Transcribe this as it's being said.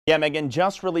Yeah, Megan,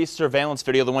 just released surveillance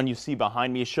video, the one you see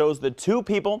behind me, shows the two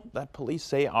people that police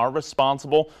say are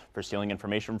responsible for stealing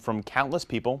information from countless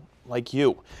people like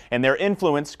you. And their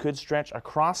influence could stretch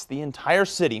across the entire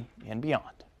city and beyond.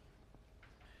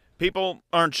 People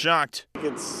aren't shocked.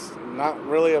 It's not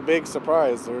really a big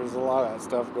surprise. There's a lot of that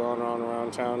stuff going on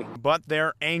around town. But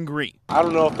they're angry. I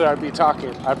don't know if I'd be talking.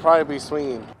 I'd probably be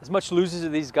swinging. As much losers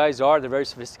as these guys are, they're very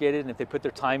sophisticated, and if they put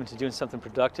their time into doing something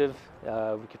productive,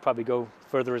 we could probably go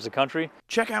further as a country.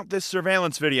 Check out this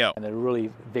surveillance video. And they're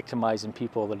really victimizing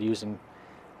people that are using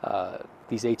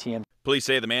these ATMs. Police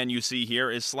say the man you see here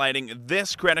is sliding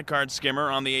this credit card skimmer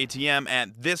on the ATM at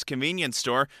this convenience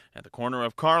store at the corner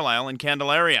of Carlisle and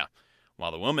Candelaria,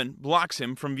 while the woman blocks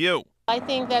him from view. I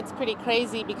think that's pretty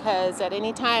crazy because at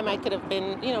any time I could have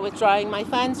been, withdrawing my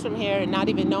funds from here and not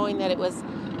even knowing that it was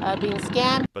being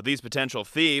scammed. But these potential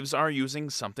thieves are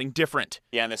using something different.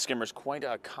 Yeah, and this skimmer's quite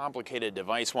a complicated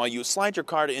device. While you slide your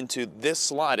card into this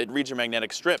slot, it reads your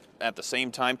magnetic strip. At the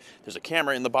same time, there's a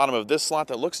camera in the bottom of this slot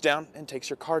that looks down and takes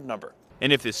your card number.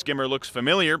 And if this skimmer looks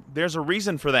familiar, there's a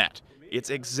reason for that. It's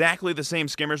exactly the same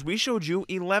skimmers we showed you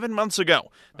 11 months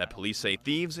ago that police say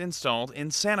thieves installed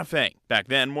in Santa Fe. Back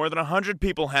then, more than 100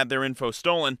 people had their info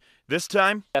stolen. This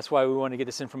time, that's why we want to get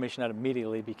this information out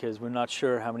immediately, because we're not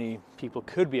sure how many people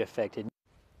could be affected.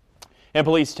 And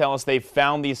police tell us they've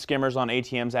found these skimmers on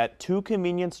ATMs at 2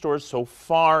 convenience stores so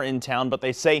far in town, but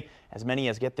they say as many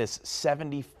as, get this,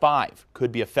 75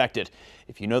 could be affected.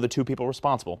 If you know the 2 people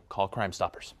responsible, call Crime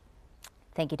Stoppers.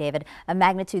 Thank you, David. A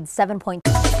magnitude 7.2.